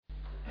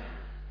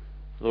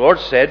The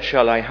Lord said,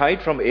 Shall I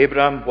hide from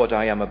Abraham what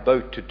I am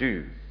about to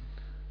do?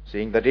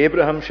 Seeing that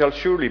Abraham shall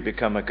surely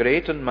become a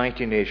great and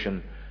mighty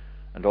nation,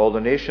 and all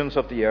the nations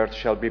of the earth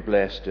shall be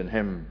blessed in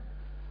him.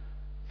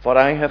 For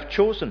I have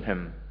chosen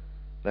him,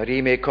 that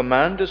he may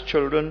command his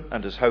children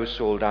and his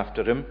household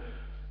after him,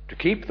 to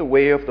keep the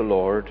way of the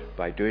Lord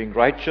by doing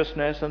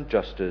righteousness and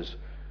justice,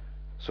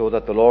 so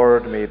that the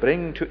Lord may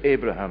bring to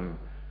Abraham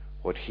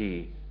what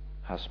he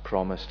has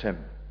promised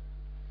him.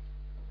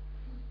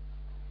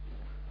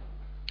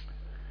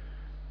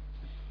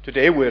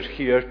 Today we're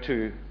here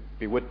to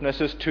be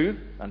witnesses to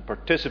and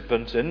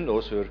participants in,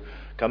 those who are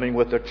coming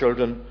with their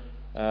children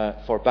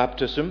for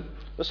baptism,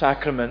 the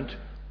sacrament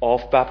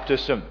of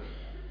baptism.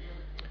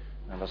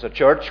 And as a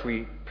church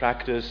we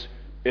practice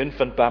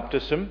infant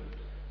baptism,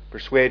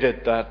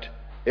 persuaded that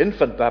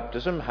infant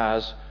baptism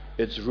has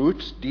its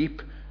roots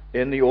deep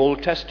in the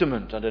Old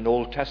Testament and in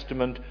Old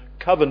Testament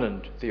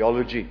covenant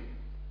theology.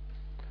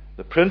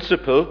 The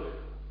principle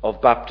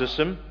of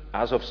baptism,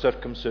 as of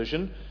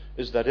circumcision,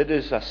 is that it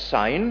is a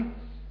sign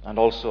and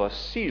also a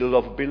seal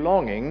of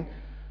belonging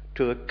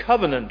to the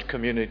covenant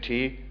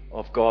community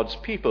of God's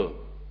people.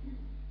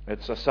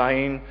 It's a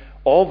sign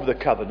of the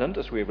covenant,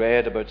 as we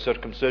read about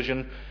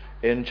circumcision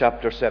in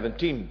chapter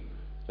 17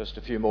 just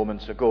a few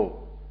moments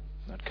ago.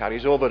 That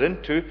carries over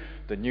into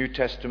the New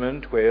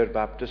Testament, where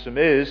baptism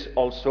is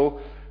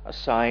also a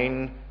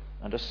sign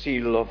and a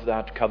seal of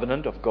that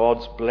covenant, of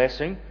God's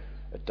blessing.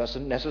 It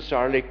doesn't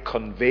necessarily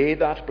convey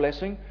that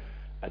blessing.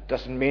 It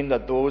doesn't mean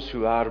that those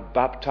who are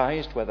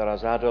baptized, whether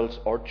as adults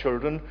or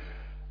children,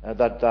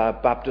 that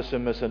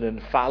baptism is an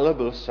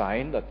infallible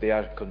sign that they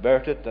are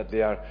converted, that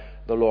they are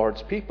the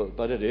Lord's people.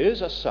 But it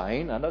is a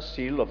sign and a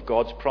seal of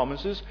God's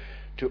promises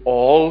to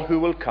all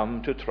who will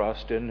come to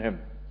trust in him.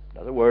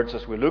 In other words,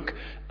 as we look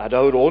at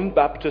our own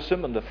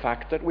baptism and the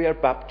fact that we are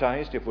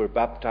baptized, if we're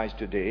baptized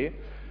today,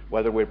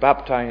 whether we're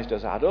baptized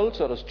as adults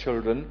or as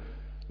children,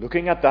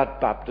 looking at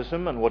that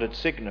baptism and what it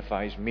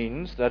signifies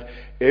means that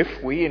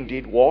if we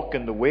indeed walk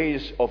in the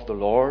ways of the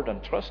Lord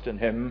and trust in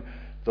him,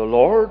 the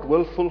Lord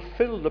will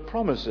fulfill the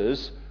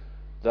promises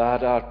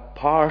that are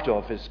part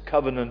of his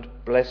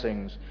covenant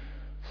blessings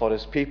for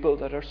his people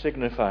that are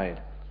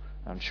signified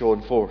and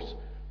shown forth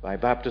by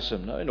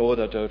baptism. Now, I know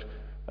that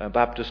our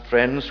Baptist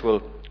friends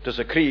will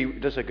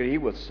disagree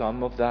with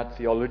some of that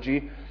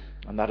theology,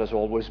 and that has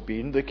always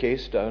been the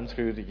case down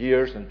through the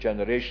years and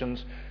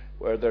generations,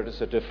 where there is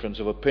a difference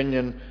of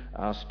opinion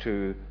as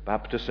to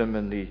baptism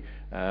in the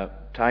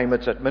time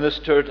it's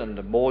administered and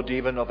the mode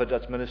even of its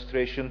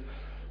administration,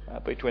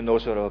 between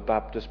those who are of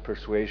Baptist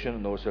persuasion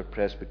and those who are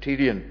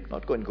Presbyterian. I'm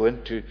not going to go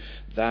into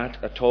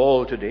that at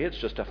all today. It's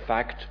just a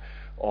fact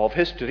of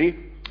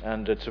history,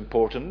 and it's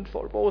important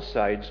for both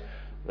sides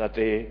that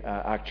they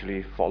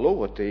actually follow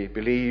what they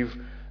believe,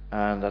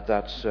 and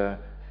that's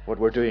what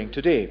we're doing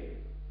today.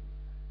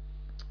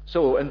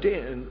 So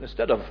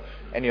instead of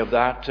any of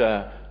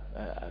that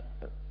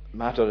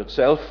matter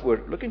itself,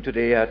 we're looking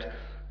today at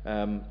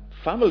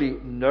family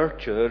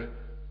nurture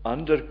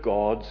under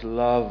God's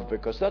love,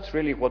 because that's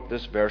really what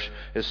this verse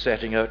is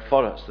setting out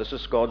for us. This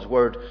is God's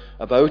word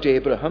about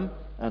Abraham,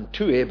 and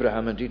to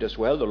Abraham indeed as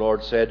well. The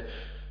Lord said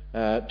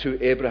to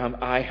Abraham,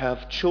 I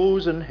have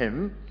chosen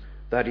him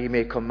that he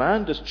may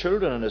command his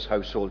children and his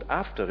household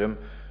after him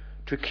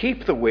to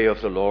keep the way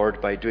of the Lord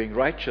by doing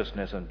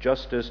righteousness and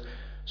justice,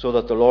 so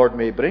that the Lord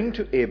may bring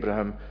to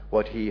Abraham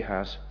what he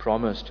has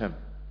promised him.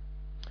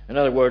 In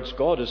other words,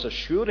 God is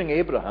assuring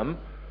Abraham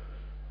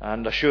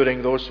and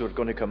assuring those who are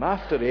going to come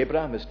after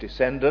Abraham, his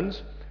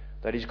descendants,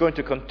 that he's going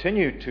to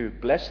continue to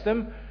bless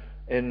them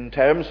in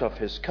terms of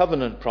his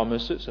covenant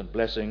promises and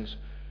blessings,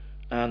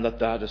 and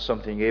that is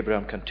something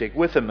Abraham can take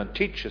with him and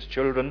teach his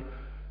children.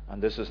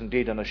 And this is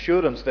indeed an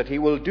assurance that he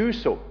will do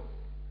so,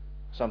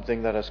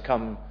 something that has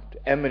come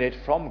to emanate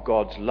from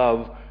God's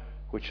love,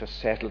 which has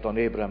settled on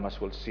Abraham, as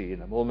we'll see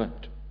in a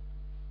moment.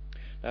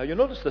 Now you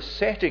notice the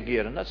setting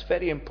here, and that's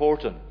very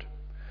important.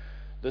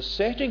 The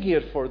setting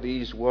here for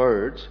these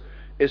words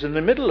is in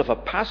the middle of a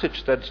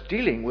passage that's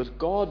dealing with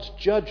God's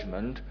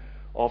judgment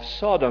of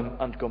Sodom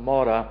and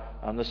Gomorrah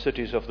and the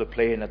cities of the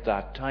plain at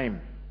that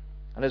time.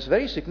 And it's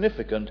very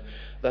significant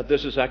that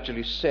this is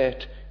actually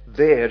set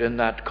there in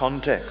that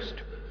context,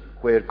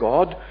 where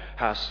God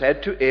has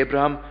said to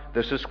Abraham,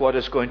 this is what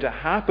is going to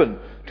happen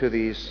to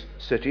these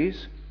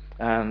cities,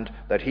 and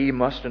that he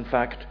must in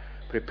fact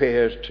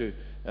prepare to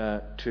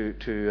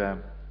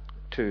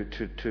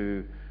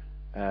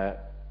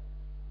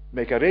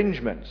make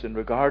arrangements in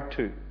regard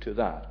to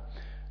that.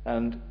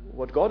 And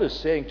what God is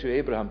saying to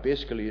Abraham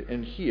basically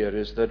in here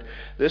is that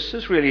this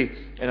is really,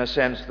 in a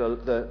sense,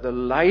 the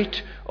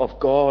light of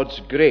God's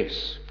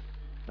grace,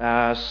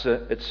 as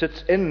it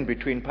sits in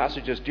between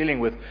passages dealing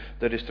with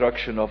the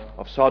destruction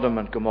of Sodom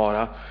and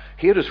Gomorrah.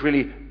 Here is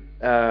really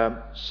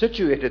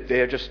situated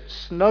there, just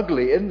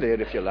snugly in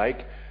there, if you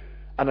like,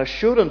 an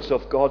assurance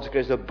of God's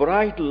grace, the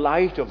bright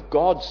light of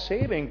God's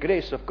saving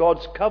grace, of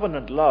God's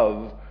covenant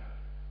love,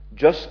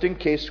 just in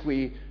case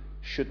we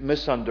should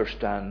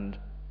misunderstand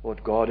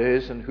what God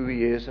is and who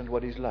he is and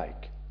what he's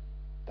like.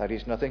 That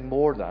he's nothing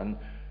more than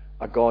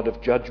a God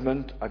of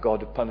judgment, a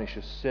God who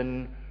punishes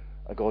sin,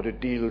 a God who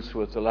deals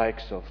with the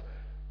likes of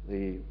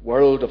the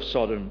world of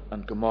Sodom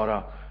and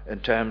Gomorrah in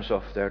terms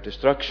of their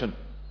destruction.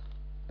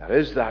 There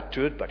is that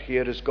to it, but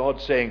here is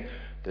God saying,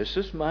 this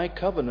is my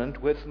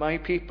covenant with my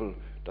people.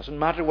 Doesn't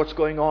matter what's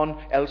going on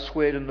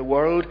elsewhere in the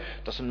world.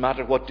 Doesn't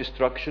matter what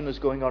destruction is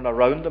going on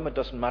around them. It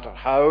doesn't matter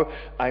how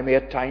I may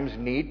at times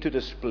need to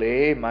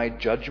display my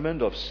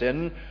judgment of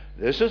sin.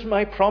 This is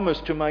my promise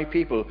to my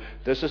people.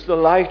 This is the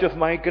light of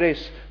my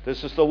grace.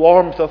 This is the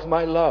warmth of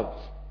my love.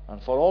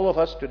 And for all of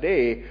us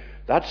today,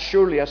 that's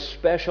surely a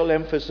special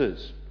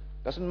emphasis.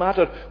 Doesn't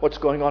matter what's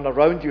going on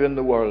around you in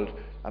the world.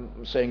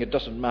 I'm saying it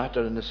doesn't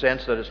matter in the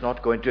sense that it's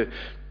not going to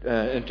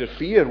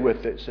interfere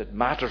with this. It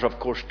matters, of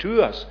course,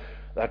 to us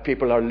that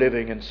people are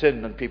living in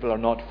sin and people are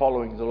not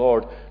following the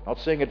Lord. Not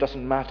saying it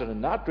doesn't matter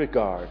in that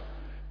regard.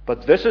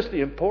 But this is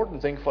the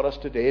important thing for us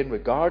today in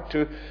regard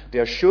to the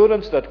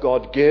assurance that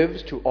God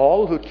gives to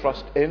all who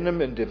trust in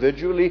Him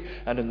individually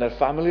and in their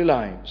family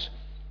lives.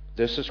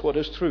 This is what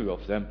is true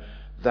of them,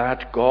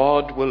 that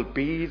God will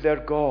be their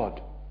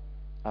God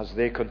as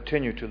they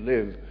continue to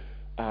live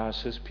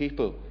as His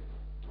people.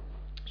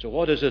 So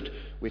what is it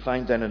we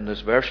find then in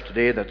this verse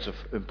today that's of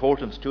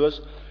importance to us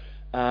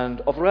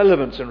and of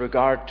relevance in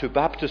regard to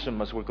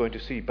baptism, as we're going to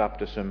see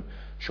baptism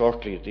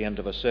shortly at the end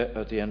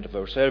of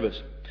our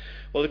service?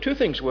 Well, the two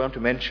things we want to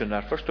mention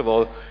are, first of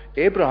all,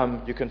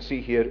 Abraham, you can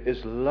see here,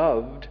 is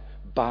loved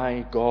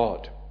by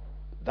God.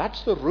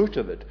 That's the root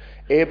of it.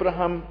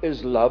 Abraham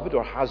is loved,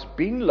 or has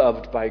been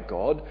loved by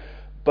God,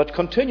 but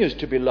continues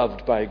to be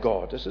loved by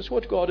God. This is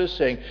what God is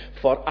saying,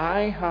 for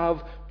I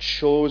have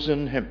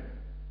chosen him.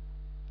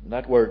 And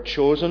that word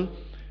chosen,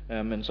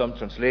 in some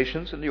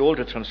translations, in the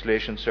older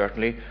translations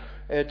certainly,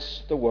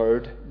 it's the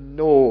word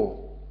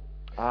know.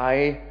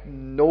 I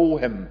know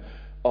him,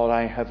 or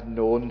I have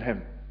known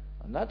him.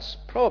 And that's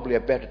probably a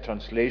better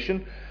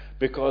translation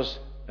because,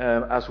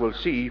 as we'll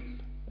see,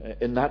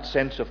 in that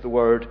sense of the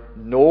word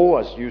know,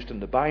 as used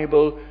in the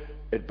Bible,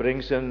 it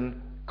brings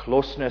in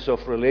closeness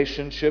of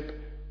relationship,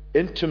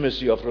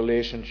 intimacy of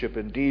relationship,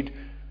 indeed,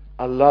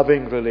 a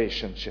loving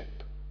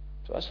relationship.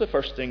 So that's the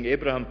first thing.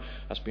 Abraham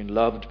has been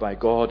loved by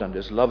God and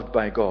is loved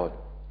by God.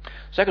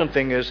 Second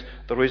thing is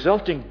the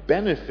resulting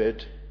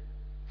benefit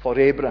for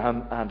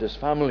Abraham and his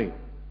family.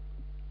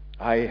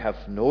 I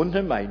have known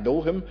him, I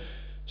know him,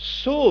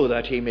 so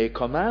that he may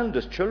command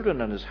his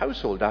children and his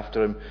household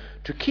after him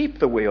to keep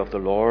the way of the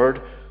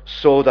Lord,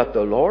 so that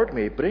the Lord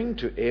may bring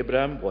to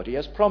Abraham what he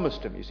has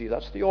promised him. You see,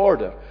 that's the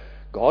order.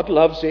 God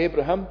loves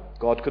Abraham.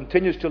 God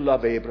continues to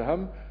love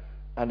Abraham.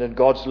 And in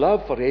God's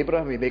love for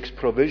Abraham, he makes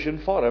provision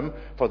for him,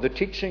 for the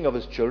teaching of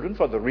his children,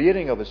 for the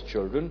rearing of his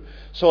children,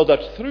 so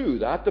that through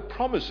that the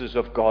promises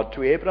of God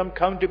to Abraham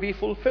come to be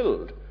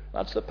fulfilled.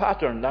 That's the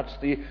pattern. That's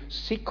the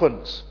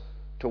sequence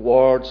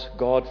towards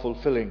God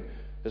fulfilling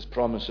his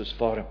promises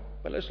for him.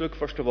 Well, let's look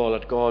first of all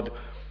at God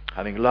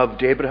having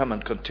loved Abraham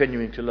and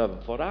continuing to love him.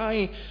 For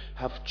I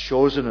have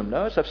chosen him.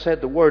 Now, as I've said,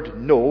 the word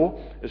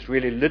know is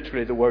really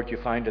literally the word you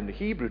find in the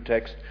Hebrew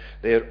text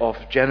there of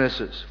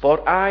Genesis.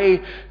 For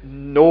I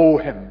know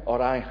him,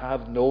 or I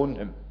have known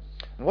him.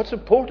 And what's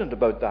important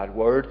about that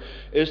word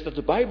is that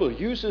the Bible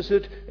uses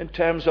it in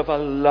terms of a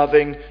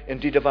loving,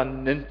 indeed of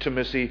an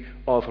intimacy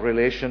of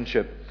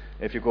relationship.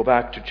 If you go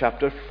back to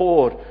chapter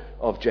 4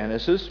 of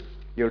Genesis,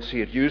 you'll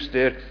see it used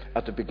there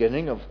at the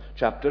beginning of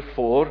chapter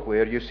 4,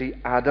 where you see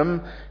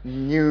Adam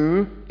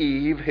knew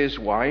Eve, his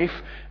wife,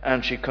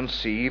 and she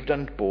conceived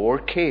and bore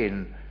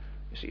Cain.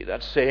 You see,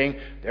 that's saying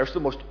there's the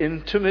most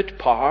intimate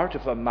part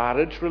of a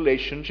marriage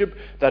relationship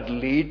that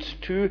leads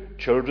to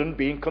children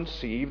being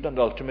conceived and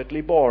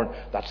ultimately born.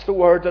 That's the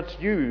word that's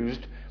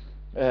used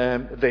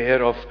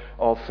there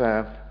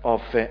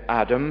of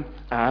Adam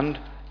and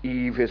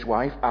Eve, his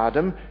wife.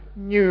 Adam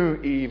knew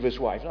Eve, his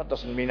wife. That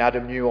doesn't mean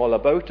Adam knew all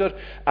about her.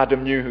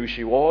 Adam knew who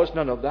she was.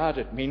 None of that.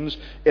 It means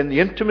in the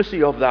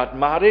intimacy of that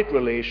married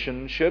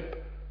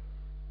relationship,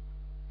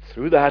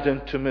 through that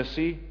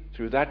intimacy,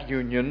 through that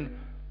union,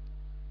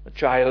 a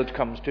child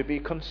comes to be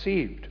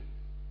conceived.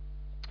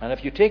 And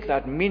if you take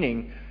that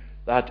meaning,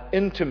 that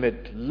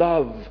intimate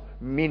love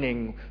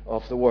meaning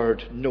of the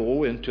word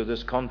know into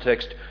this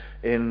context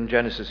in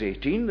Genesis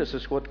 18, this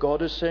is what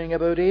God is saying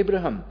about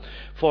Abraham.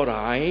 For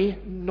I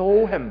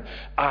know him.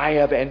 I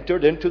have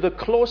entered into the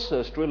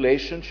closest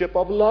relationship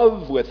of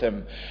love with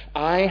him.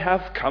 I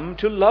have come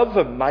to love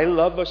him. My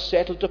love has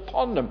settled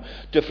upon him.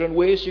 Different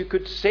ways you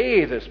could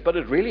say this, but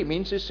it really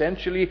means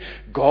essentially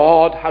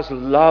God has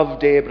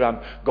loved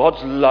Abraham.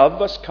 God's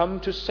love has come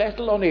to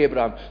settle on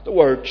Abraham. The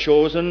word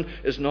chosen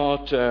is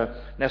not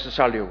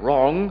necessarily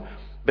wrong.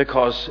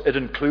 because it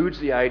includes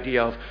the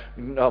idea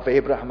of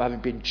Abraham having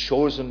been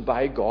chosen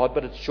by God,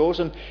 but it's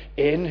chosen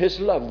in his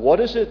love. What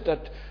is it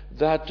that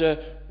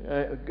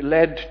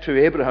led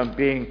to Abraham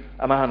being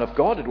a man of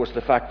God? It was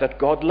the fact that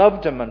God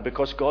loved him, and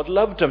because God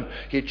loved him,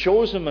 he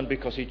chose him, and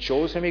because he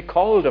chose him, he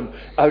called him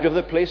out of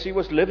the place he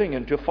was living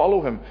in to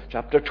follow him.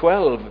 Chapter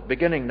 12,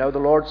 beginning, "Now the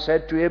Lord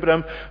said to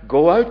Abraham,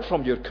 Go out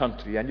from your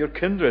country and your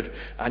kindred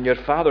and your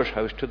father's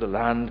house to the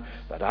land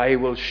that I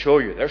will show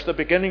you." There's the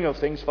beginning of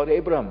things for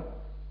Abraham.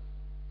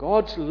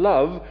 God's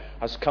love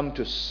has come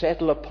to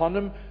settle upon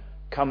him,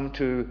 come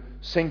to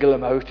single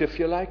him out, if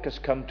you like, has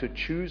come to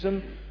choose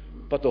him.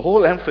 But the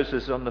whole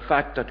emphasis on the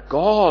fact that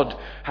God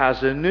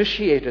has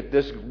initiated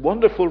this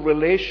wonderful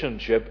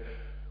relationship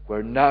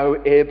where now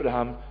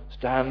Abraham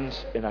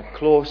stands in a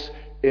close,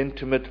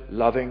 intimate,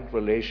 loving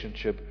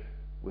relationship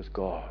with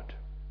God.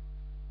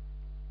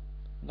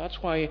 And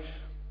that's why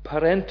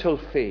parental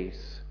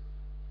faith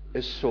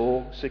is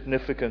so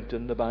significant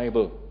in the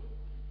Bible.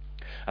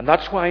 And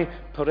that's why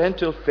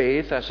parental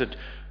faith, as it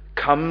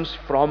comes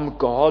from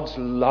God's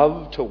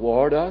love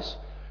toward us,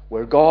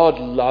 where God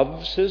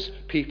loves his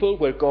people,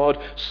 where God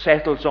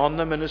settles on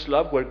them in his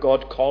love, where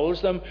God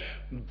calls them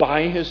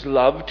by his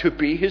love to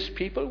be his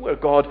people, where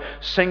God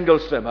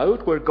singles them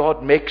out, where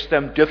God makes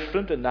them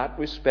different in that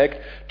respect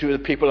to the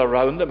people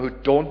around them who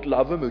don't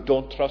love him, who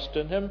don't trust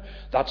in him.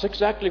 That's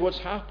exactly what's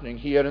happening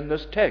here in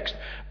this text.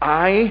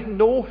 I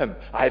know him.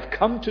 I've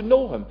come to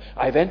know him.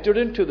 I've entered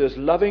into this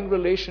loving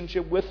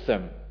relationship with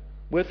him.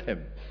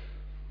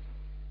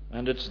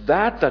 And it's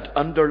that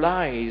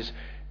underlies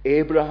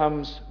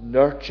Abraham's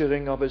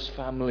nurturing of his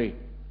family.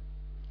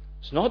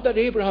 It's not that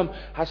Abraham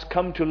has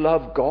come to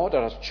love God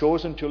or has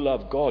chosen to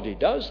love God. He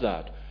does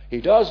that.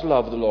 He does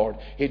love the Lord.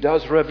 He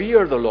does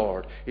revere the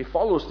Lord. He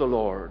follows the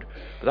Lord.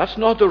 But that's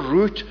not the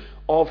root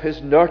of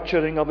his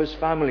nurturing of his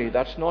family.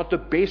 That's not the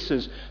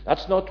basis.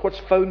 That's not what's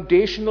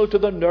foundational to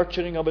the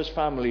nurturing of his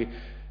family.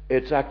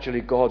 It's actually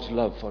God's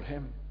love for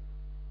him.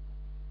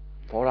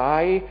 For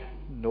I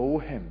know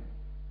him,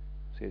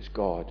 says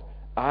God.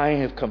 I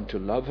have come to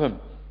love him,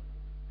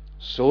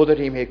 so that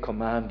he may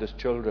command his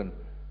children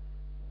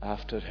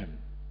after him.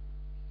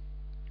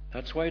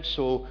 That's why it's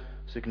so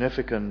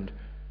significant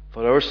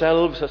for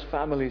ourselves as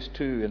families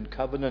too, in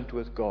covenant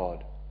with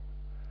God,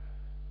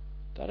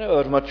 that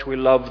however much we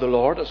love the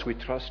Lord, as we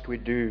trust we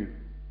do,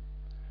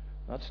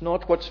 that's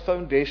not what's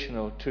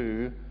foundational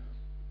to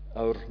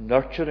our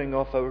nurturing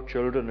of our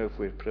children, if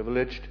we're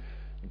privileged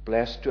and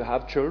blessed to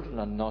have children,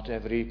 and not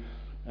every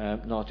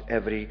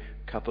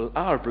couple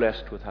are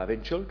blessed with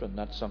having children.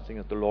 That's something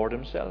that the Lord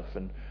himself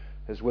and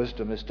his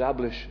wisdom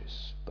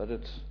establishes. But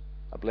it's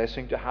a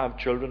blessing to have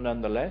children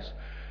nonetheless.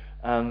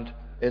 And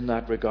in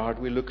that regard,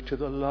 we look to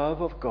the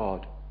love of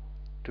God,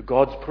 to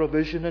God's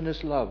provision in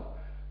his love,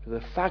 to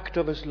the fact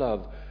of his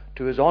love,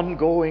 to his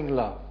ongoing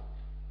love.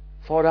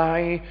 For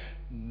I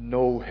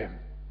know him,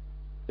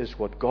 is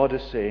what God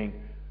is saying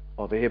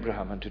of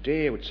Abraham. And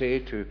today I would say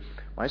to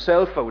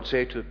myself, I would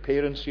say to the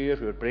parents here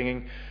who are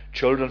bringing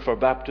children for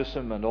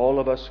baptism, and all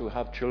of us who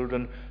have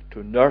children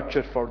to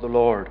nurture for the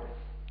Lord,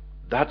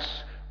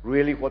 that's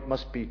really what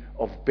must be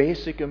of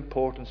basic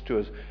importance to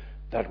us,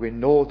 that we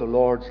know the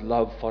Lord's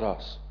love for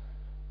us,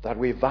 that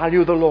we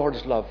value the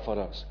Lord's love for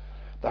us,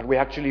 that we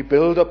actually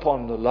build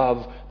upon the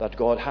love that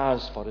God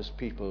has for his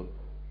people,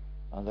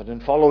 and that in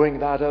following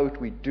that out,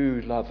 we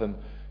do love him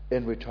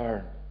in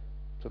return.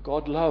 So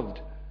God loved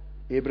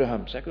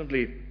Abraham.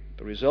 Secondly,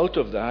 the result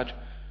of that,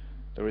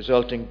 the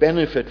resulting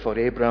benefit for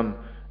Abraham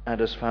and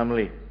his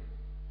family.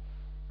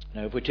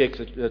 Now, if we take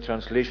the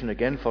translation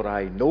again, for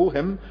I know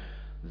him,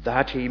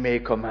 that he may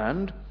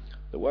command,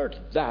 the word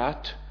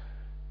that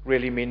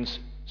really means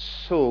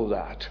so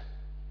that.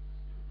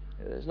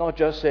 It's not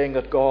just saying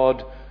that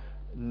God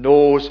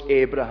knows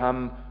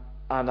Abraham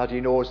and that he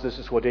knows this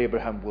is what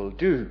Abraham will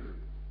do.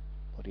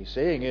 What he's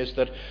saying is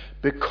that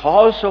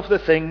because of the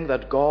thing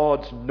that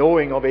God's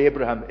knowing of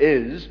Abraham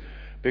is,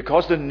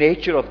 because the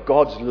nature of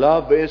God's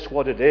love is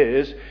what it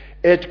is,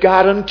 it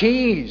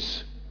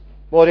guarantees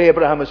what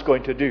Abraham is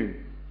going to do.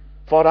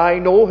 For I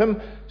know him,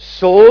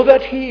 so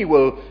that he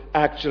will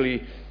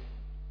actually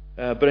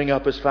bring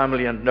up his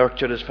family and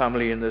nurture his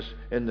family in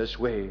this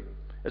way.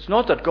 It's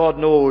not that God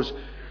knows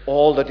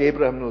all that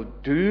Abraham will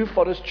do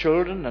for his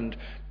children and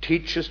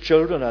teach his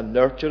children and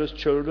nurture his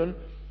children.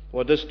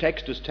 What this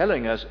text is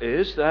telling us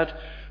is that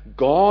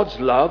God's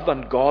love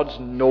and God's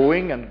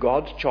knowing and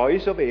God's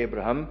choice of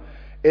Abraham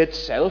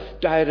itself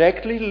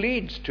directly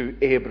leads to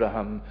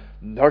Abraham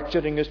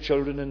nurturing his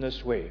children in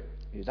this way.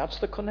 That's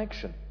the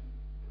connection.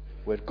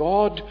 Where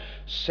God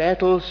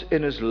settles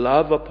in his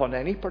love upon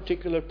any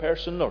particular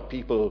person or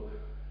people,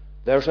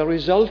 there's a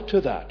result to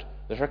that.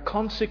 There's a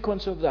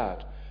consequence of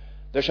that.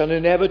 There's an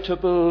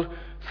inevitable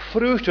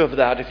fruit of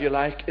that, if you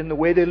like, in the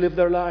way they live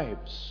their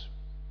lives.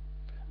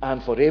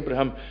 And for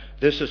Abraham,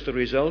 this is the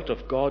result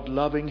of God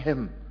loving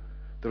him,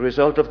 the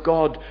result of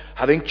God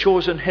having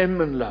chosen him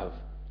in love.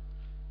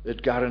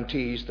 It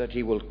guarantees that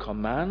he will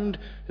command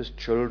his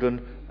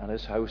children and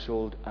his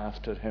household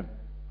after him.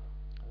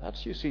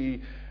 That's, you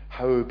see,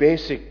 how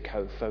basic,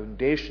 how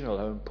foundational,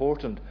 how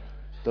important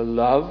the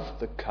love,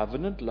 the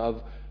covenant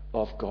love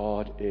of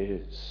God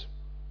is.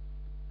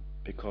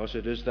 Because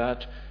it is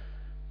that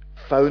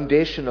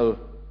foundational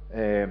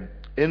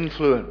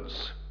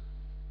influence,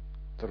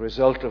 the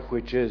result of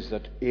which is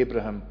that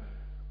Abraham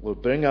will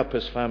bring up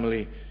his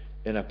family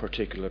in a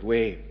particular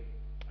way.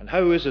 And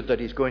how is it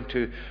that he's going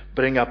to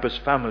bring up his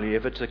family?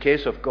 If it's a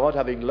case of God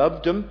having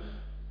loved him,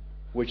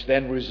 which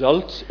then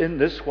results in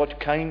this,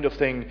 what kind of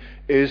thing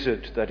is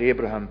it that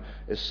Abraham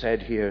is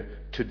said here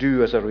to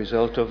do as a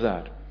result of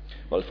that?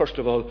 Well, first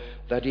of all,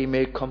 that he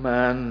may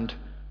command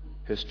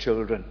his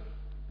children.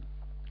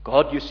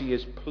 God, you see,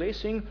 is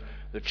placing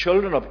the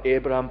children of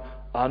Abraham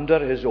under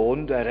his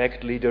own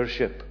direct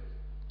leadership.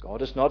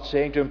 God is not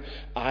saying to him,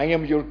 I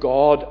am your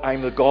God,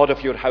 I'm the God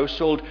of your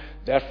household,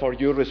 therefore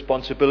your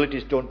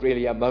responsibilities don't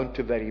really amount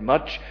to very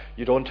much.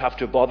 You don't have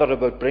to bother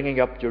about bringing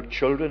up your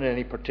children in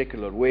any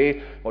particular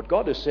way. What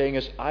God is saying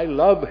is, I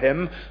love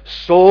him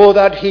so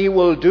that he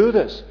will do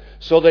this,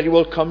 so that he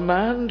will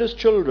command his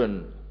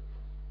children.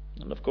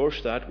 And of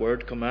course that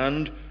word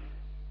command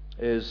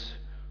is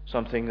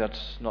something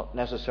that's not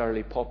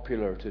necessarily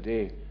popular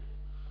today.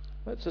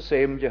 It's the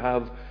same you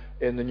have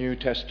in the New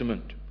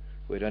Testament,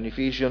 where in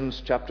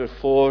Ephesians chapter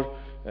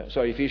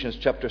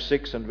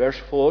 6 and verse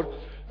 4,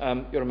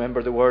 you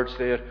remember the words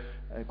there,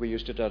 we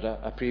used it at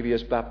a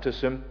previous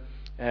baptism.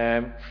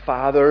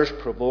 Fathers,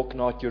 provoke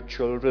not your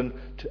children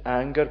to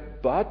anger,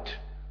 but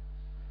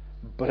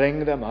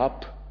bring them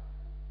up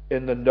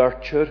in the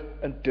nurture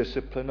and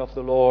discipline of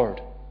the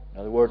Lord. In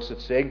other words,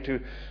 it's saying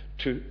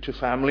to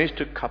families,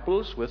 to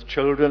couples with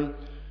children,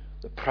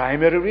 the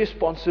primary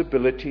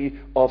responsibility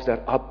of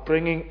their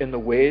upbringing in the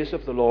ways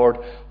of the Lord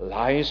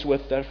lies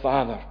with their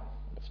father.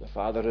 If the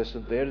father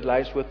isn't there, it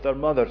lies with their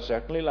mother, it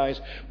certainly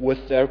lies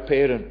with their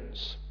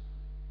parents.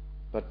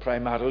 But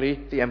primarily,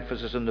 the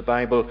emphasis in the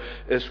Bible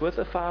is with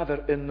the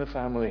father in the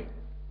family.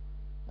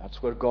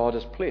 That's where God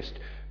has placed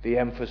the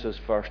emphasis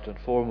first and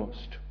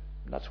foremost.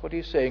 And that's what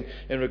he's saying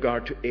in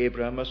regard to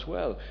Abraham as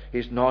well.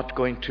 He's not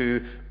going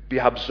to be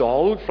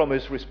absolved from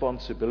his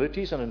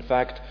responsibilities, and in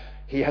fact,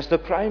 he has the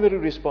primary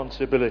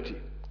responsibility.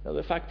 Now,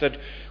 the fact that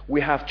we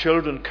have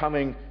children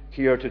coming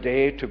here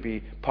today to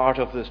be part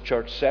of this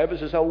church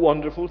service is a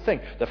wonderful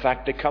thing. The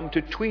fact they come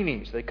to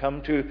tweenies, they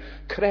come to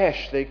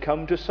creche, they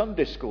come to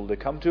Sunday school, they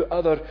come to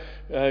other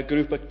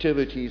group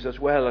activities as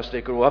well as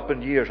they grow up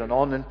in years and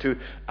on into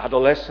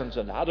adolescence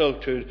and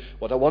adulthood.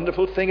 What a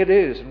wonderful thing it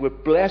is. And we're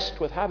blessed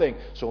with having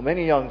so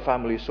many young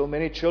families, so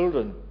many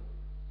children.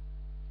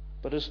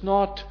 But it's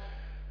not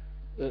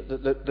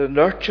the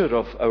nurture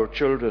of our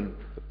children.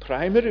 The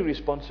primary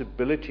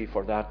responsibility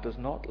for that does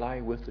not lie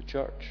with the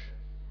church.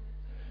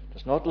 It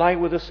does not lie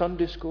with the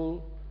Sunday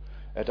school.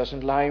 It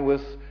doesn't lie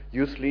with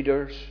youth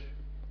leaders.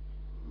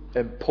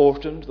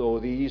 Important though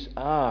these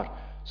are,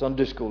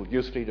 Sunday school,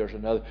 youth leaders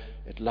and others,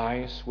 it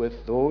lies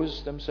with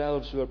those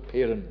themselves who are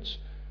parents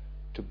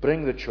to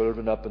bring the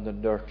children up in the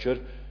nurture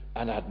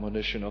and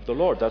admonition of the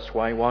Lord. That's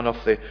why one of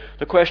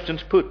the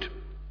questions put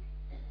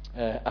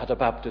at a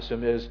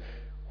baptism is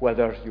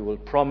whether you will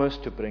promise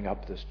to bring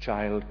up this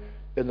child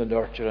in the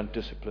nurture and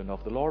discipline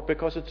of the Lord,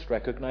 because it's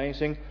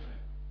recognizing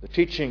the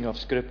teaching of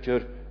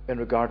Scripture in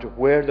regard to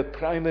where the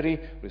primary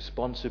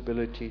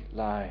responsibility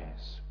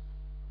lies.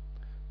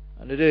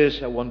 And it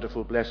is a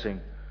wonderful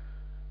blessing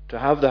to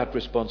have that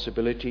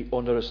responsibility,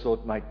 onerous though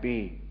it might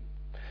be.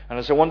 And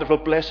it's a wonderful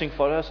blessing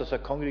for us as a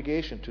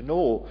congregation to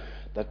know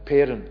that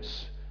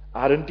parents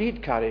are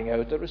indeed carrying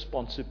out their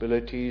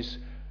responsibilities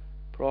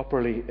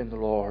properly in the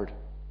Lord,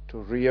 to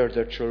rear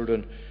their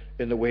children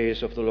in the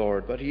ways of the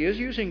Lord. But he is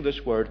using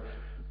this word,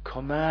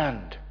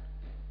 command.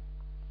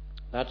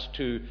 That's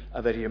to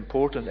a very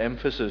important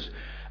emphasis.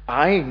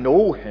 I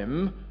know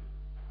him,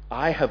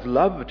 I have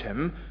loved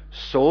him,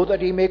 so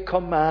that he may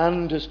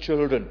command his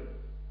children.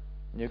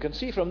 And you can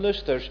see from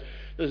this, this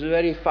is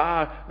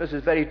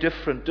very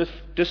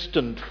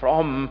distant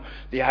from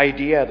the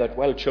idea that,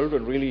 well,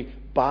 children really,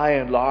 by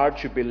and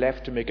large, should be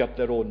left to make up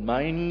their own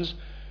minds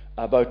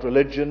about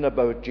religion,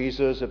 about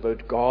Jesus,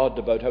 about God,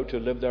 about how to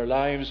live their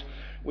lives.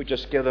 We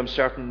just give them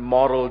certain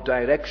moral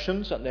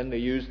directions, and then they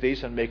use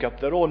these and make up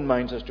their own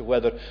minds as to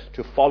whether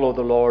to follow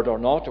the Lord or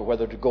not, or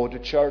whether to go to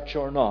church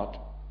or not.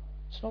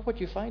 It's not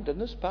what you find in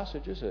this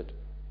passage, is it?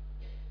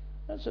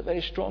 That's a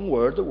very strong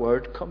word, the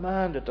word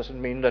command. It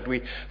doesn't mean that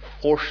we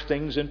force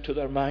things into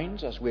their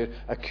minds, as we're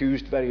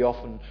accused very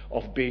often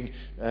of being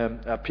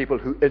people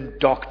who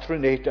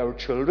indoctrinate our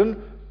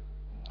children,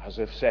 as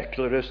if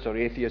secularists or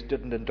atheists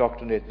didn't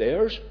indoctrinate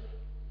theirs.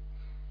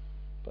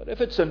 But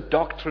if it's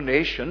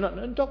indoctrination, and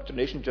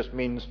indoctrination just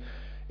means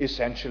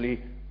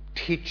essentially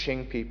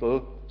teaching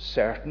people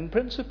certain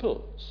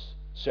principles,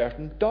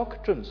 certain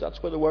doctrines.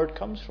 That's where the word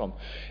comes from.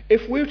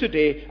 If we're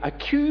today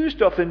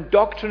accused of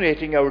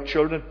indoctrinating our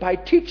children by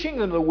teaching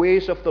them the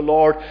ways of the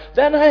Lord,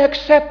 then I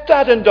accept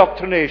that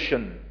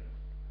indoctrination.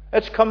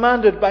 It's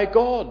commanded by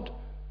God.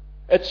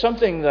 It's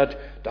something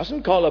that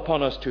doesn't call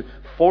upon us to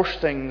force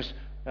things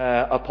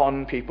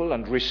upon people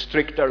and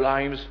restrict their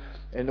lives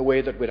in the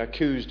way that we're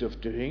accused of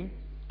doing.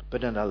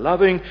 but in a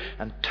loving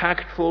and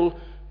tactful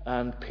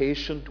and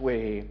patient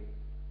way,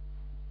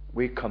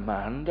 we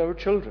command our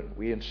children.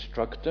 We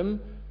instruct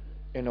them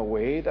in a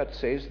way that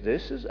says,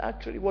 this is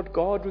actually what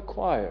God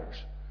requires.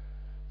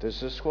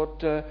 This is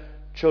what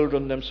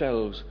children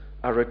themselves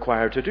are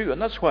required to do.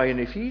 And that's why in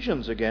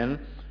Ephesians again,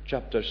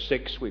 chapter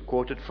 6, we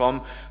quoted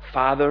from,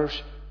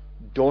 fathers,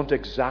 don't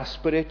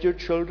exasperate your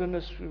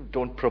children.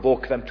 Don't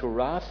provoke them to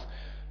wrath.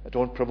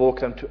 Don't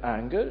provoke them to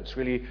anger. It's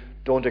really,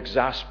 don't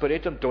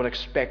exasperate them. Don't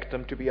expect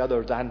them to be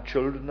other than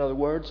children, in other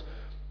words.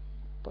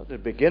 But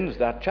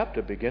that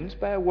chapter begins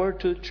by a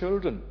word to the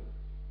children.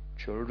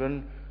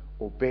 Children,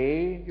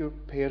 obey your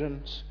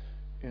parents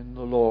in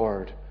the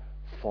Lord,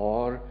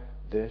 for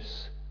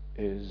this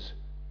is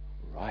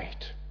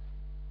right.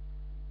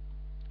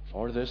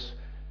 For this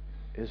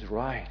is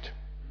right.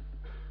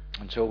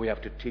 And so we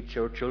have to teach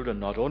our children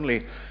not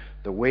only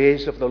the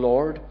ways of the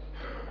Lord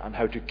and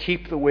how to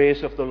keep the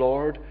ways of the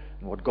Lord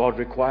and what God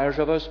requires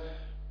of us,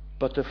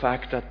 but the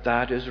fact that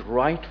that is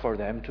right for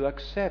them to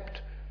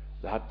accept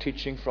that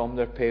teaching from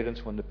their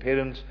parents when the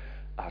parents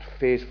are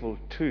faithful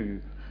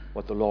to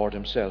what the Lord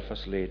himself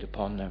has laid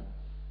upon them.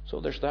 So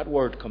there's that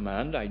word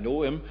command. I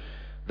know him,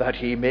 that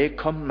he may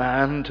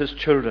command his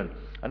children.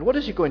 And what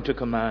is he going to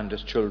command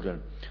his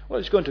children? Well,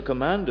 he's going to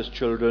command his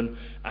children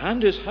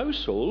and his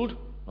household,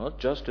 not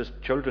just his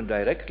children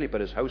directly,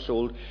 but his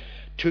household,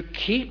 to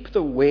keep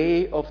the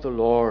way of the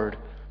Lord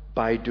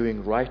by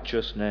doing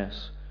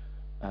righteousness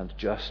and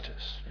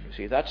justice. You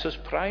see, that's his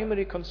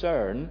primary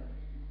concern.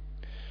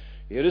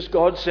 Here is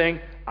God saying,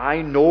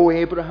 I know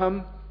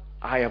Abraham,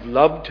 I have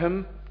loved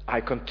him,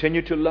 I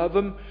continue to love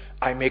him,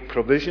 I make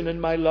provision in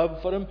my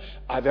love for him,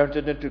 I've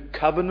entered into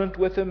covenant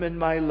with him in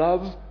my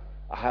love,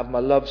 I have my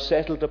love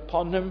settled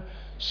upon him,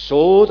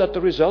 so that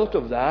the result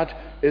of that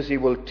is he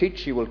will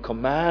teach, he will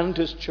command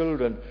his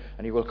children,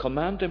 and he will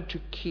command them to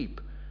keep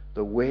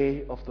the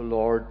way of the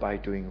Lord by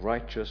doing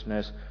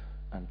righteousness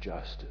and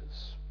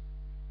justice.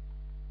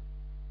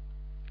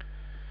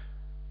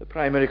 The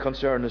primary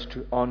concern is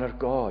to honor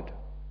God,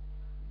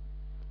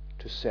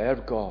 to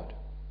serve God,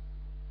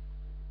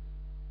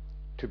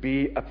 to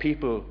be a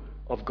people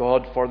of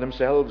God for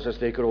themselves as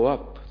they grow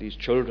up, these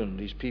children,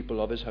 these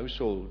people of his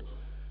household,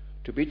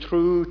 to be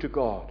true to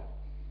God.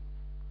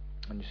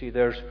 And you see,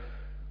 there's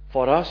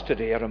for us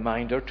today a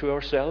reminder to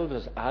ourselves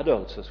as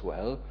adults as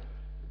well,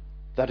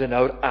 that in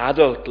our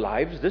adult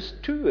lives, this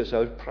too is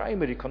our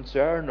primary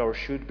concern, or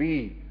should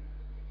be.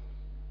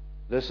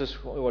 This is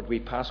what we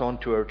pass on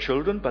to our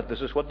children, but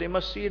this is what they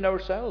must see in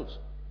ourselves.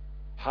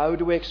 How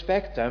do we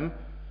expect them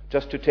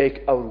just to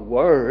take our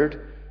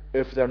word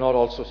if they're not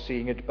also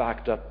seeing it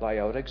backed up by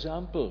our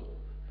example?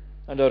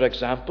 And our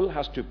example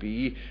has to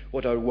be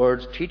what our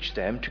words teach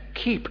them, to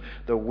keep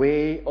the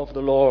way of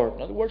the Lord.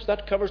 In other words,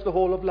 that covers the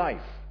whole of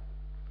life.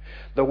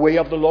 The way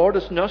of the Lord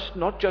is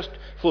not just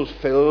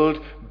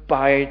fulfilled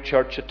by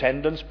church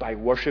attendance, by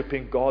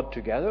worshipping God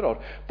together,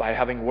 or by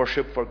having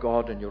worship for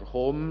God in your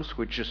homes,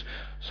 which is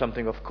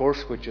something, of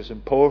course, which is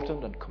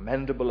important and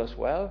commendable as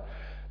well.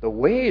 The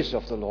ways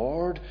of the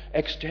Lord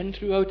extend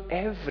throughout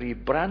every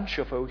branch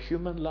of our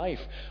human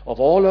life, of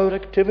all our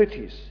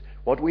activities,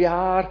 what we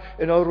are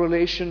in our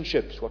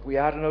relationships, what we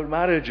are in our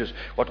marriages,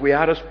 what we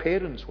are as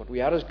parents, what we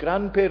are as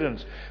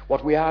grandparents,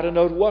 what we are in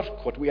our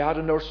work, what we are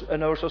in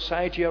our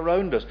society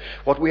around us,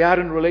 what we are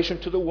in relation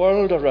to the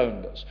world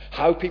around us,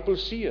 how people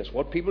see us,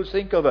 what people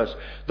think of us.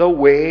 The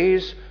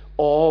ways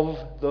of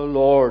the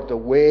Lord, the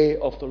way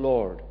of the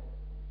Lord.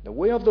 The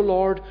way of the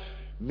Lord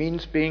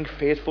means being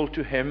faithful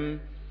to him,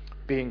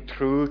 being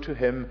true to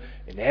him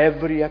in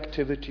every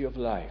activity of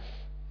life.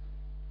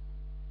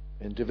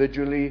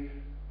 Individually,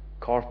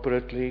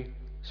 corporately,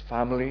 as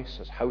families,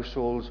 as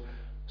households,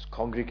 as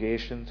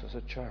congregations, as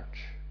a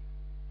church.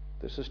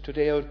 This is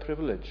today our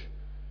privilege.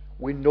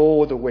 We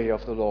know the way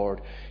of the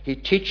Lord. He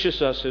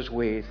teaches us his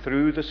way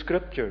through the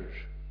Scriptures.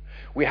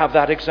 We have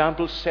that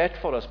example set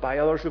for us by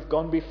others who've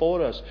gone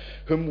before us,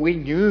 whom we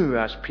knew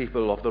as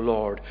people of the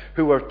Lord,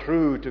 who were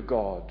true to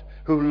God,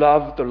 who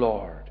loved the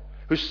Lord,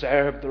 who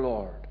served the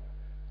Lord.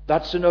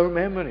 That's in our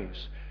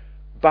memories,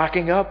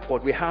 backing up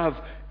what we have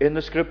in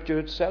the Scripture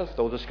itself,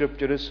 though the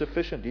Scripture is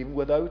sufficient even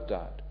without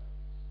that.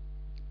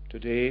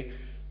 Today,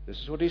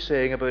 this is what he's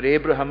saying about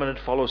Abraham, and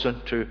it follows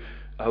into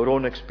our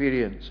own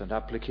experience and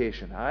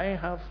application. I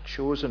have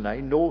chosen, I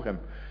know him,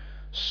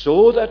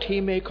 so that he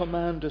may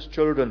command his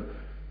children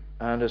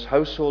and his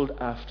household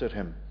after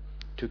him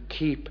to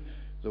keep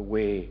the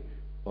way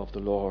of the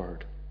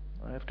Lord.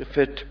 I have to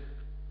fit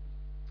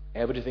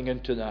everything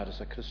into that as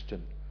a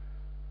Christian.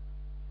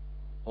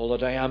 All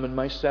that I am in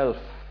myself,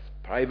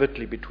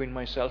 privately between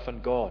myself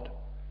and God.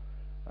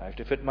 I have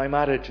to fit my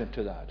marriage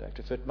into that. I have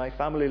to fit my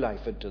family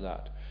life into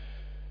that.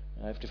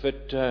 I have to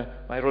fit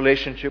my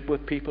relationship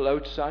with people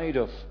outside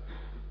of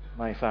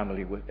my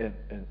family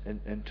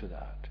into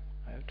that.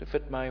 I have to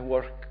fit my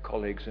work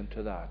colleagues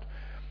into that.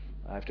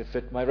 I have to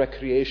fit my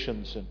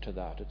recreations into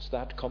that. It's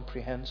that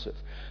comprehensive.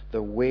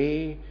 The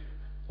way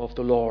of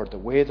the Lord, the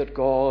way that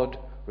God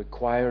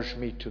requires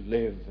me to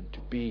live and to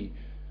be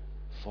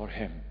for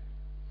him.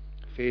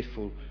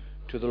 Faithful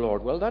to the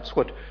Lord. Well, that's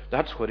what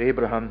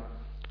Abraham,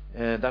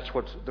 that's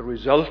what the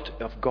result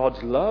of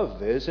God's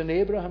love is in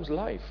Abraham's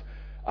life.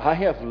 I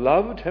have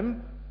loved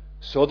him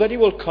so that he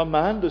will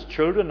command his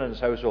children and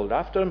his household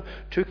after him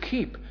to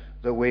keep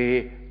the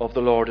way of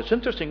the Lord. It's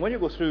interesting, when you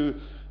go through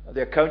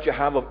the account you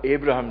have of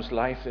Abraham's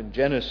life in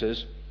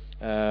Genesis,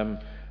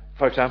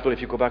 for example,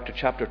 if you go back to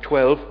chapter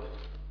 12,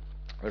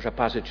 there's a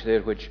passage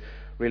there which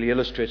really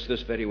illustrates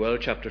this very well,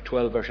 chapter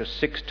 12, verses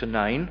 6 to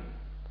 9,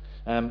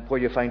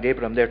 where you find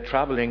Abraham there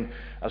travelling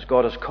as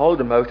God has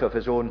called him out of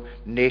his own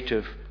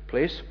native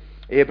place.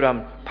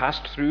 Abraham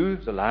passed through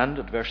the land,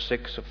 at verse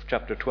 6 of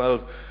chapter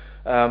 12,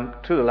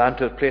 through the land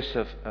to the place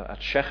of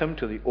at Shechem,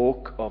 to the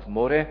oak of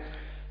Moreh.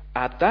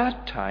 At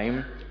that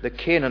time the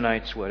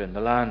Canaanites were in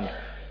the land.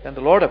 And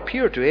the Lord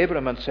appeared to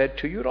Abraham and said,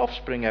 to your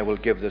offspring I will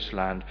give this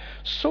land.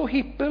 So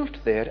he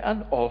built there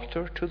an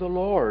altar to the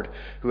Lord,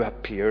 who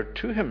appeared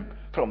to him.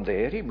 From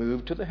there he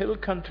moved to the hill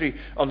country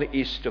on the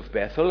east of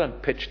Bethel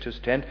and pitched his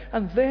tent.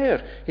 And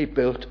there he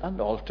built an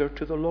altar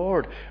to the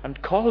Lord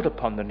and called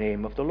upon the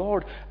name of the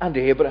Lord. And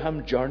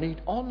Abraham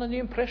journeyed on. And the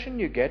impression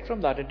you get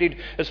from that, indeed,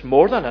 is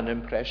more than an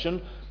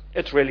impression.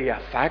 It's really a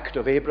fact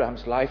of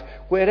Abraham's life.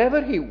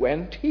 Wherever he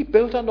went, he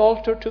built an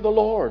altar to the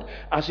Lord.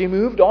 As he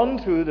moved on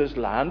through this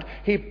land,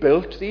 he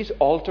built these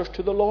altars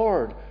to the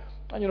Lord.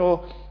 And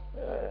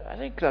I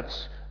think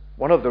that's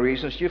one of the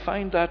reasons you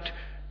find that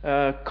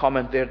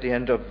comment there at the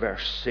end of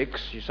verse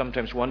 6. You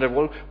sometimes wonder,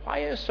 well, why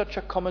is such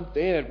a comment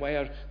there? Why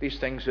are these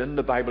things in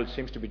the Bible? It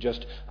seems to be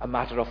just a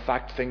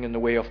matter-of-fact thing in the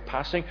way of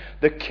passing.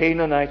 The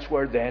Canaanites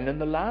were then in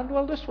the land.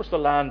 Well, this was the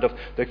land of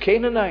the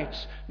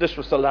Canaanites. This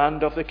was the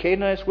land of the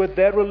Canaanites with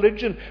their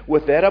religion,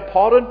 with their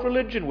abhorrent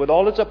religion, with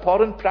all its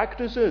abhorrent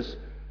practices.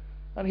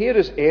 And here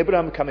is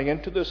Abraham coming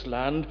into this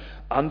land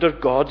under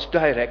God's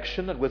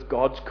direction and with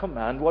God's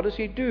command. What does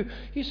he do?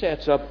 He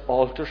sets up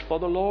altars for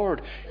the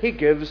Lord. He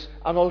gives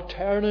an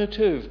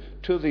alternative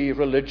to the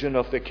religion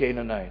of the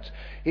Canaanites.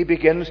 He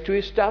begins to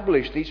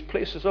establish these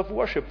places of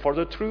worship for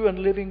the true and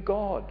living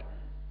God.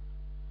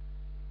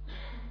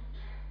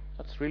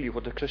 That's really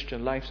what the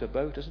Christian life's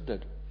about, isn't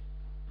it?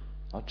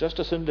 Not just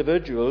as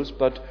individuals,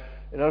 but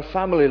in our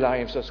family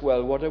lives as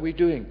well. What are we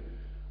doing?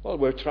 Well,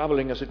 we're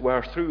travelling, as it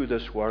were, through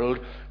this world,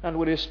 and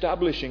we're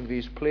establishing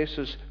these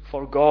places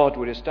for God.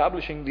 We're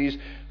establishing these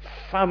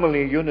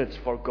family units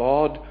for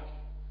God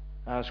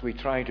as we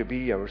try to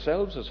be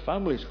ourselves as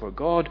families for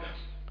God,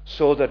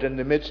 so that in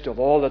the midst of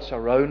all that's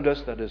around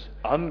us that is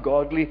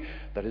ungodly,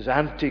 that is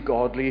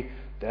anti-godly,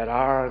 there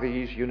are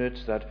these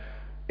units that,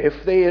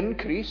 if they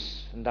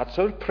increase, and that's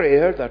our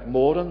prayer, that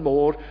more and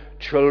more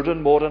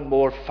children, more and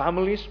more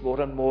families,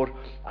 more and more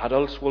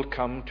adults will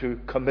come to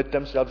commit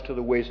themselves to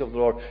the ways of the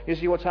Lord. You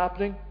see what's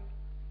happening?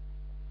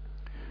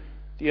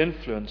 The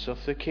influence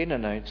of the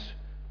Canaanites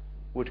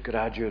would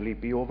gradually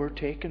be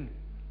overtaken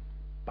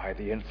by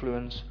the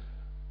influence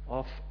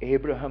of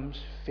Abraham's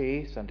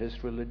faith and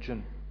his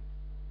religion.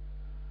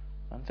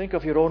 And think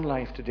of your own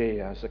life today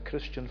as a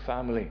Christian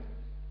family,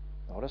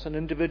 or as an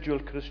individual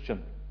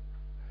Christian,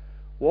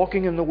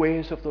 walking in the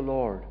ways of the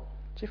Lord.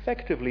 It's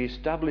effectively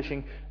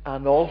establishing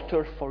an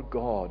altar for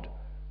God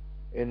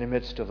in the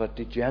midst of a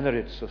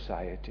degenerate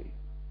society.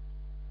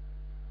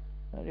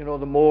 And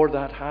the more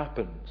that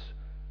happens,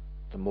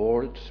 the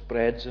more it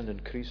spreads and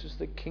increases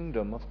the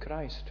kingdom of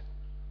Christ.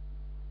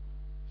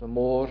 The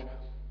more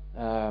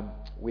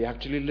we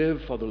actually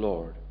live for the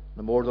Lord,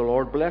 the more the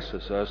Lord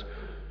blesses us.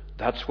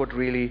 That's what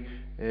really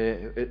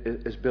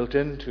is built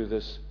into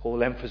this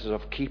whole emphasis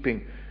of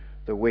keeping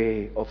the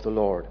way of the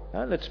Lord.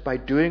 And it's by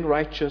doing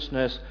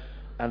righteousness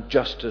and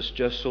justice,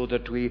 just so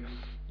that we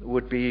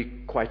would be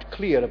quite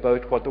clear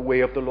about what the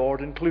way of the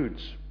Lord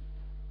includes.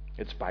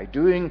 It's by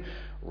doing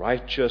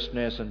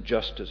righteousness and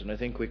justice. And I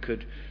think we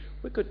could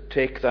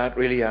take that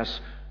really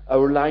as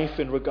our life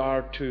in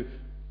regard to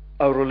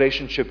our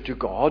relationship to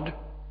God,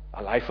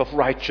 a life of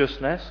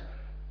righteousness,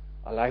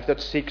 a life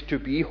that seeks to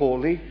be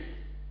holy,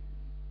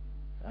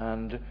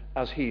 and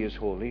as He is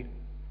holy,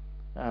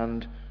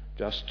 and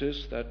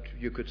justice, that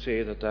you could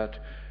say that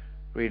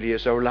really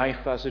is our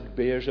life as it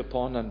bears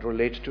upon and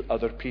relates to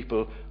other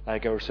people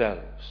like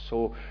ourselves.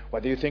 So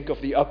whether you think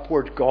of the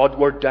upward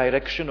Godward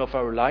direction of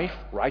our life,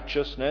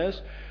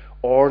 righteousness,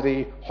 or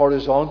the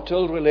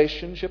horizontal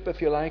relationship,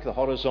 if you like, the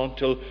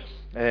horizontal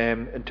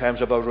in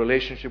terms of our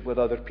relationship with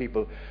other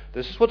people,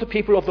 this is what the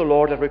people of the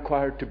Lord are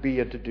required to be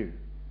and to do.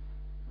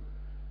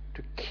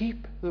 To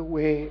keep the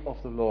way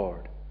of the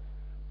Lord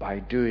by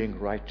doing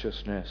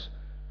righteousness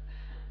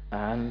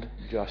and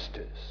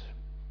justice.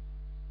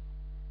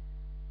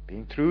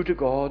 Being true to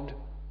God,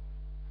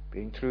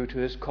 being true to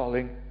His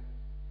calling,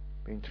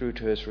 being true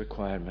to His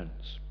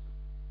requirements.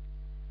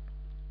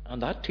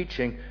 And that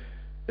teaching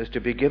is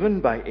to be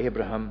given by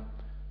Abraham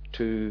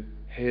to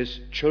his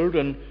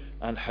children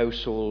and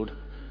household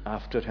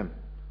after him.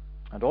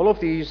 And all of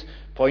these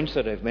points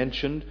that I've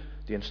mentioned,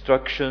 the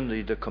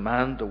instruction, the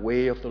command, the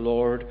way of the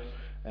Lord,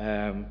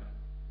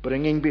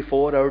 bringing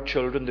before our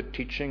children the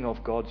teaching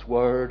of God's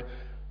Word,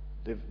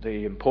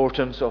 the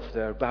importance of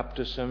their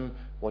baptism,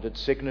 what it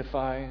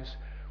signifies,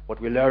 what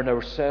we learn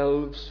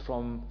ourselves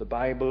from the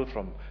Bible,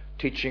 from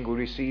teaching we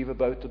receive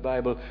about the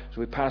Bible,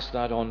 so we pass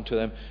that on to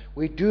them.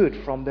 We do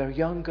it from their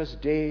youngest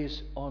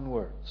days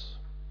onwards.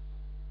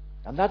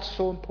 And that's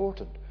so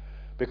important,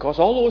 because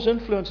all those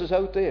influences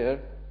out there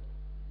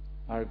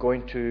are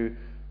going to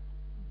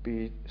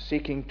be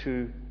seeking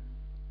to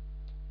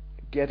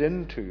get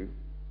into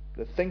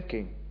the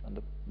thinking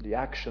and the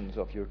actions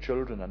of your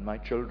children and my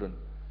children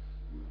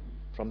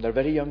from their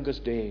very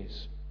youngest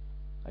days.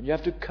 And you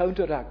have to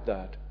counteract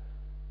that.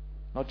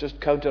 Not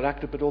just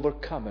counteract it, but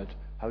overcome it.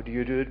 How do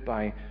you do it?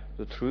 By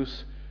the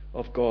truth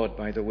of God,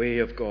 by the way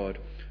of God.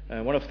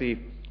 One of the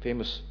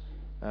famous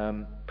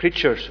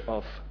preachers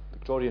of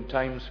Victorian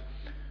times,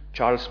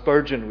 Charles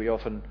Spurgeon, we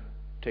often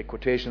take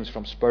quotations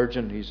from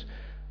Spurgeon. He's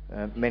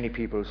many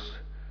people's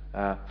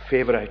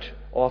favourite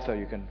author.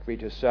 You can read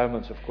his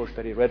sermons, of course,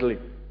 very readily.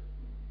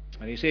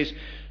 And he says,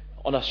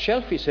 on a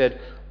shelf, he said,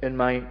 in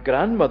my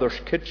grandmother's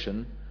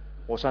kitchen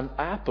was an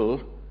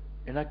apple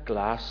in a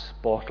glass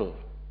bottle.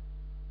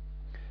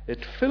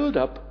 It filled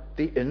up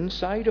the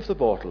inside of the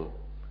bottle.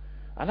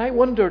 And I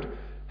wondered,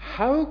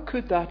 how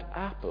could that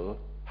apple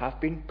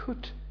have been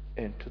put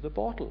into the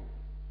bottle?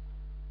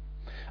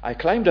 I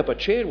climbed up a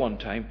chair one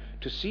time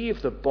to see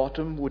if the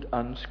bottom would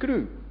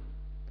unscrew,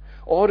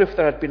 or if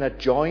there had been a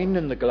join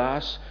in the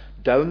glass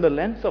down the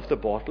length of the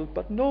bottle,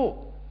 but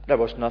no, there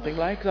was nothing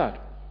like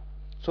that.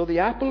 So the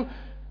apple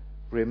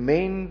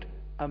remained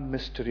a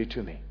mystery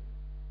to me.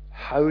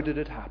 How did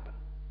it happen?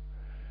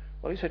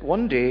 Well, he said,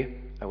 one day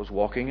I was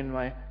walking in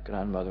my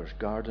grandmother's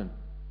garden,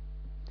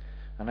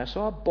 and I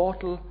saw a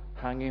bottle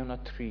hanging on a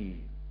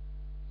tree,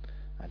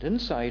 and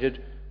inside it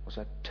was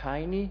a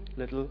tiny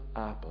little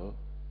apple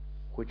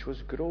which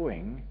was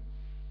growing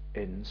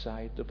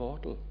inside the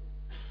bottle.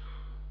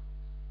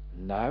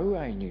 Now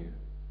I knew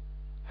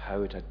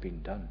how it had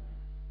been done.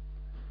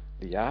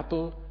 The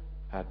apple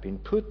had been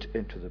put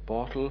into the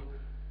bottle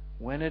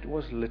when it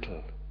was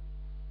little,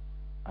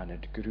 and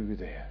it grew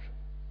there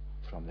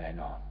from then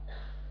on.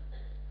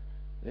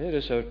 There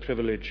is our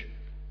privilege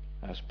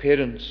as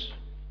parents,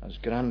 as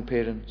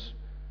grandparents,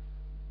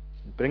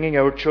 bringing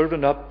our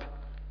children up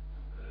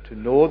to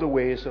know the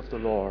ways of the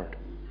Lord.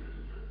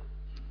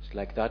 It's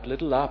like that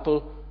little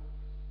apple,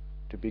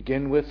 to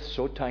begin with,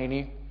 so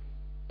tiny,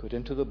 put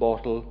into the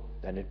bottle,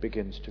 then it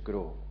begins to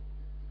grow.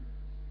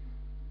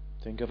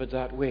 Think of it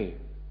that way.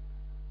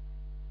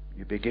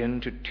 You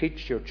begin to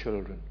teach your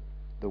children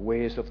the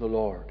ways of the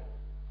Lord.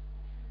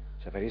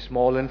 It's a very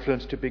small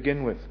influence to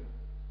begin with.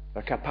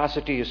 Their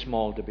capacity is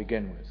small to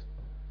begin with.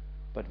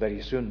 But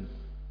very soon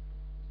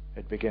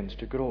it begins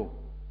to grow.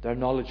 Their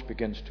knowledge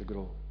begins to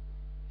grow.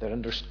 Their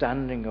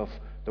understanding of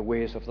the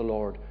ways of the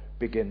Lord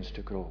begins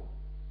to grow.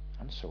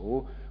 And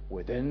so,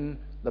 within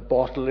the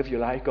bottle, if you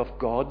like, of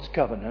God's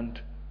covenant,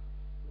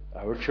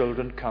 our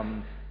children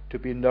come to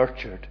be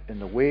nurtured in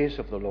the ways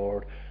of the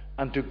Lord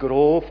and to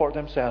grow for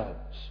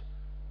themselves,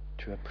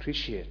 to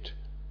appreciate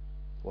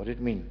what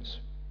it means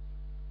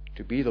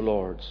to be the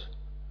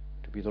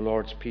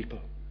Lord's people.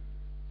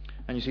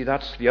 And you see,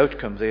 that's the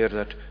outcome there,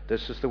 that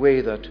this is the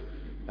way that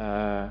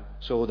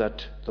so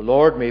that the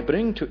Lord may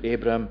bring to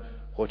Abraham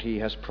what he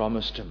has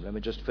promised him. Let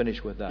me just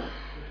finish with that.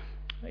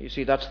 You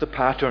see, that's the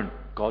pattern.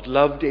 God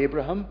loved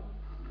Abraham.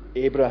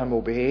 Abraham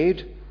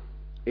obeyed.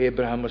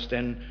 Abraham was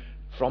then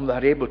from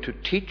that able to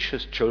teach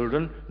his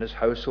children and his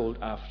household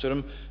after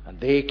him, and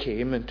they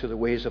came into the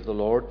ways of the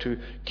Lord to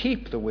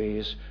keep the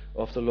ways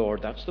of the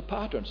Lord. That's the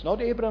pattern. It's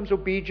not Abraham's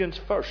obedience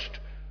first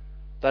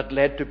that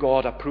led to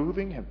God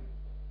approving him.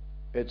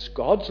 It's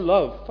God's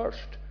love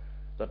first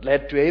that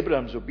led to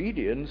Abraham's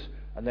obedience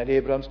and then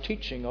Abraham's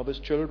teaching of his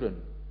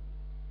children.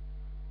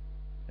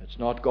 It's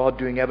not God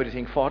doing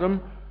everything for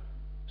him.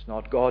 It's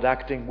not God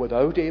acting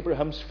without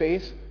Abraham's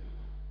faith.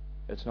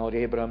 It's not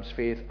Abraham's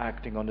faith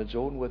acting on its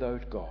own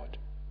without God.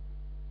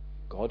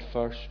 God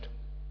first,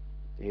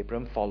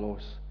 Abraham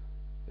follows,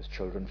 his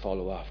children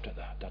follow after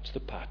that. That's the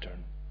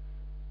pattern.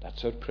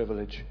 That's our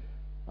privilege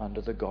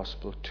under the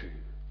gospel too.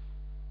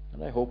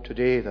 And I hope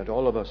today that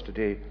all of us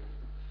today,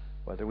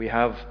 whether we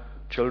have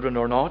children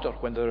or not, or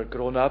when they're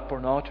grown up or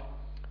not,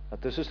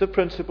 that this is the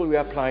principle we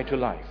apply to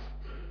life.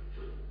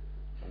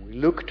 We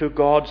look to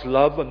God's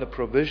love and the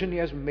provision he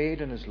has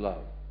made in his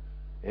love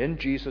in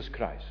Jesus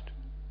Christ.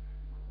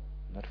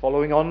 And that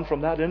following on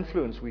from that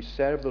influence, we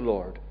serve the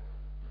Lord.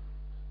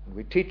 And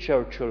we teach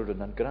our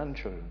children and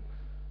grandchildren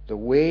the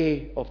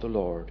way of the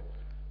Lord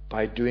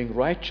by doing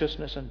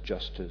righteousness and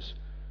justice,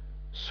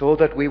 so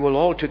that we will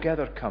all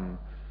together come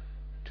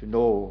to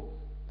know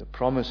the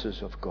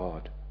promises of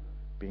God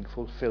being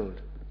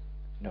fulfilled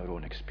in our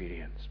own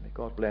experience. May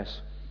God bless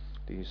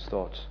these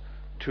thoughts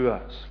to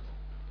us.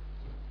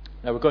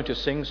 Now we're going to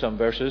sing some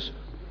verses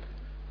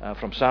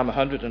from Psalm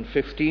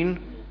 115,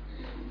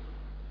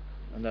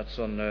 and that's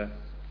on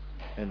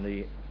in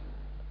the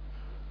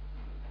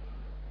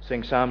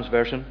Sing Psalms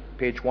version,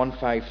 page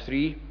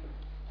 153.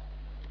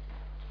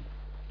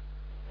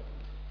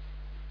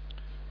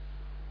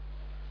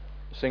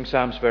 Sing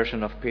Psalms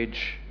version on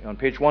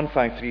page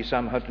 153,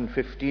 Psalm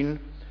 115,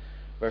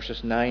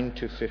 verses 9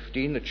 to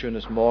 15. The tune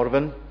is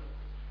Morven.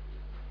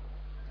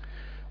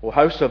 O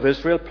house of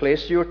Israel,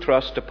 place your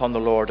trust upon the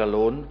Lord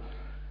alone.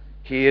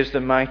 He is the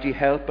mighty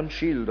help and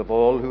shield of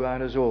all who are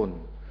his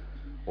own.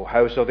 O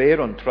house of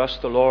Aaron,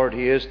 trust the Lord.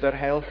 He is their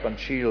help and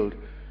shield.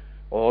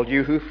 All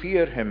you who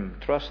fear him,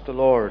 trust the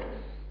Lord.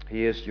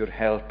 He is your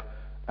help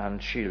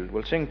and shield.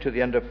 We'll sing to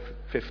the end of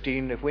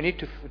 15. If we need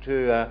to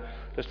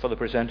just for the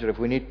presenter, if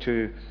we need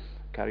to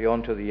carry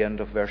on to the end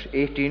of verse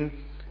 18,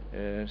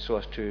 so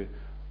as to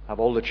have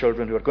all the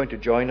children who are going to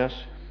join us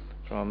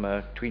from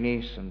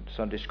tweenies and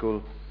Sunday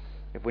school,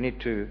 if we need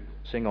to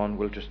sing on,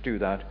 we'll just do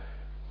that.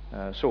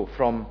 So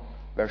from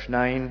verse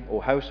 9, O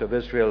house of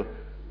Israel,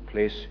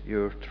 place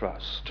your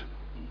trust.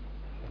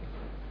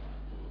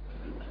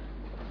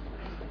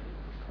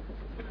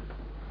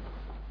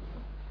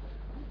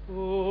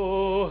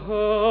 O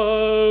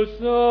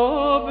house of